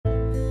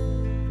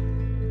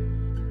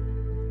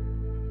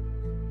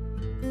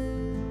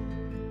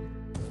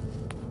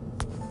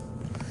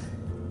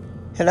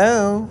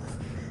Hello,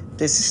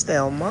 this is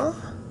Thelma.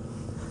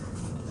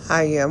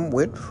 I am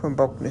with From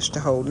Brokenness to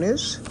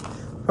Wholeness.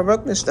 From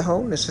Brokenness to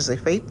Wholeness is a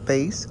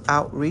faith-based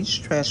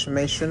outreach,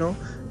 transformational,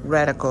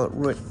 radical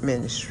root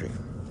ministry.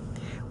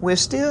 We're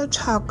still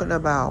talking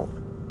about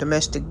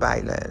domestic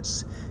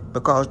violence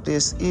because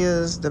this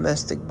is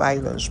Domestic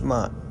Violence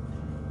Month.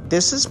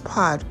 This is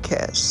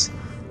podcast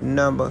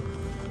number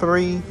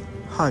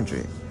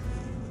 300.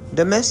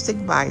 Domestic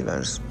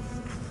violence.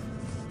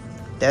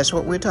 That's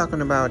what we're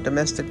talking about,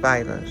 domestic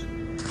violence.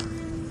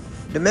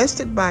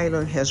 Domestic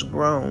violence has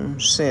grown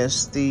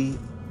since the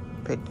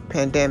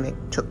pandemic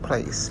took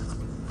place.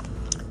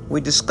 We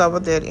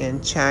discovered that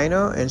in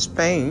China and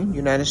Spain,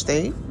 United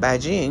States,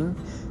 Beijing,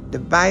 the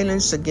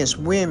violence against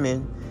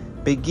women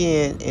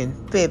began in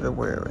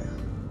February.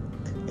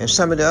 And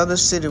some of the other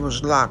cities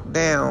was locked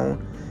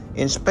down.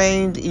 In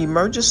Spain, the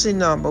emergency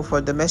number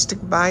for domestic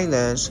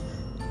violence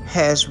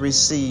has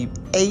received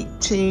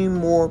 18%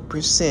 more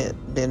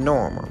than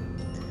normal.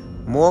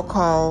 More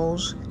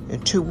calls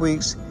in 2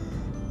 weeks.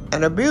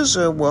 An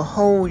abuser will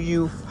hold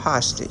you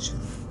hostage.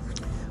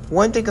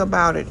 One thing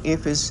about it,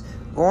 if it's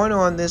going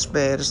on this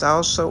bad, it's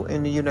also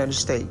in the United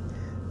States.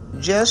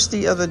 Just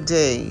the other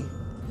day,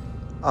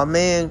 a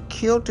man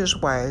killed his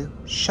wife,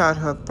 shot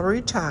her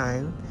 3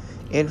 times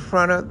in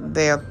front of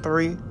their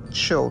 3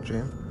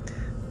 children.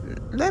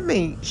 Let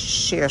me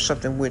share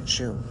something with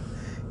you.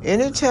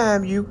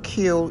 Anytime you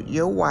kill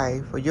your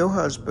wife or your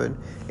husband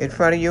in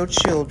front of your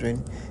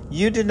children,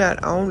 you did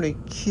not only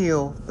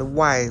kill the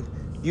wife,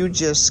 you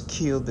just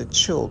killed the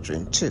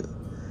children too.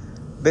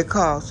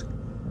 Because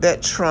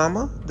that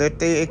trauma that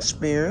they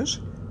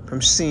experienced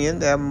from seeing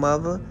their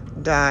mother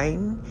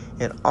dying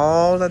and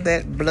all of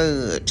that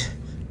blood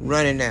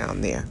running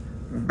down there.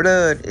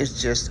 Blood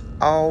is just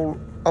all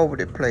over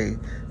the place.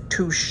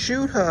 To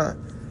shoot her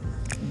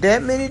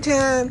that many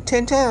times,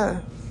 10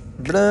 times,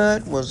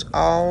 blood was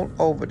all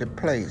over the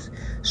place.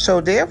 So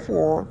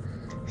therefore,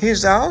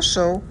 he's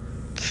also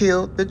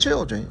killed the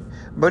children.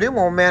 But it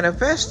won't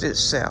manifest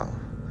itself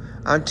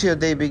until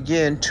they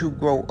begin to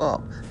grow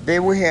up. They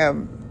will have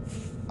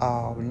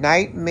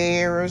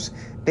nightmares.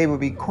 They will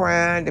be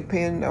crying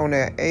depending on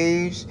their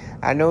age.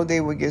 I know they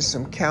will get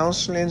some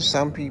counseling.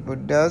 Some people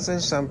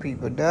doesn't. Some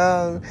people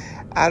does.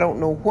 I don't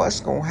know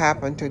what's going to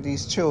happen to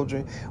these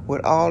children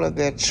with all of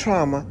that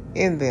trauma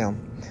in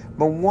them.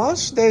 But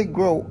once they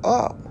grow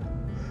up,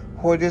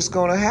 what is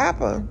going to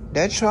happen?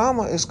 That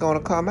trauma is going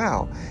to come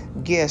out.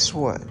 Guess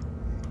what?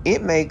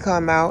 It may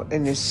come out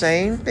in the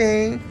same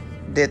thing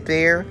that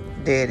their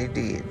daddy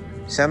did.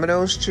 Some of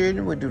those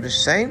children will do the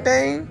same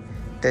thing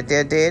that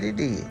their daddy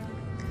did.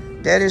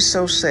 That is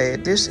so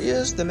sad. This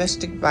is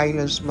Domestic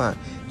Violence Month.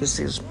 This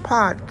is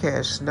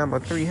podcast number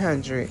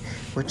 300.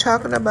 We're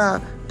talking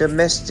about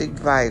domestic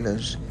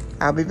violence.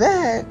 I'll be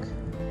back.